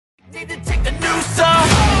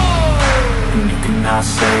cannot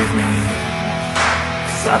save me,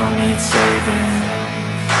 'cause I don't need saving.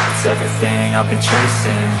 It's everything I've been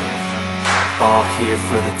chasing, all here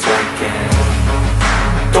for the taking.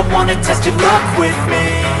 Don't wanna test your luck with me,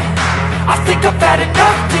 I think I've had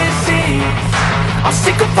enough disease. I'm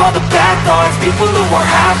sick of all the bad thoughts, people who are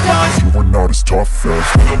half-nots. You are not as tough as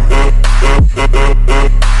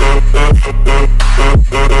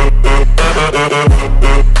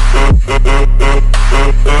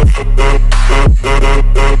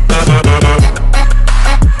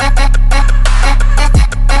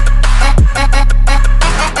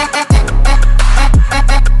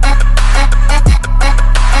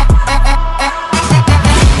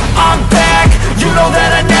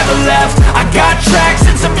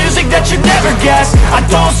you never guess. I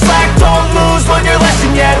don't slack, don't lose, learn your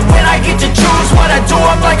lesson yet. When I get to choose what I do,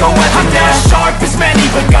 I'm like a weapon. I'm not sharp as many,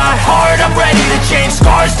 but got heart, I'm ready to change.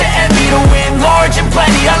 Scars to envy, to win large and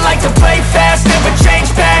plenty. I like to play fast, never change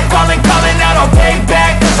back. Calling out, I'll pay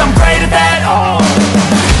back, 'cause I'm great at that. Oh,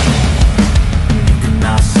 you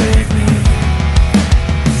cannot save me,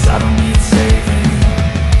 'cause I don't need saving.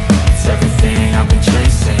 It's everything I've been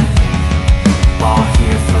chasing, all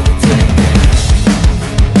here for the taking.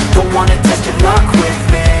 Don't wanna test your luck with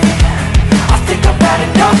me, I think I've had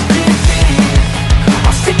enough disease.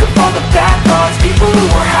 I'm sick of all the bad thoughts, people who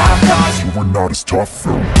are half-nots. You were not as tough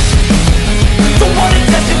though. Don't wanna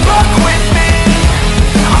test your luck with me,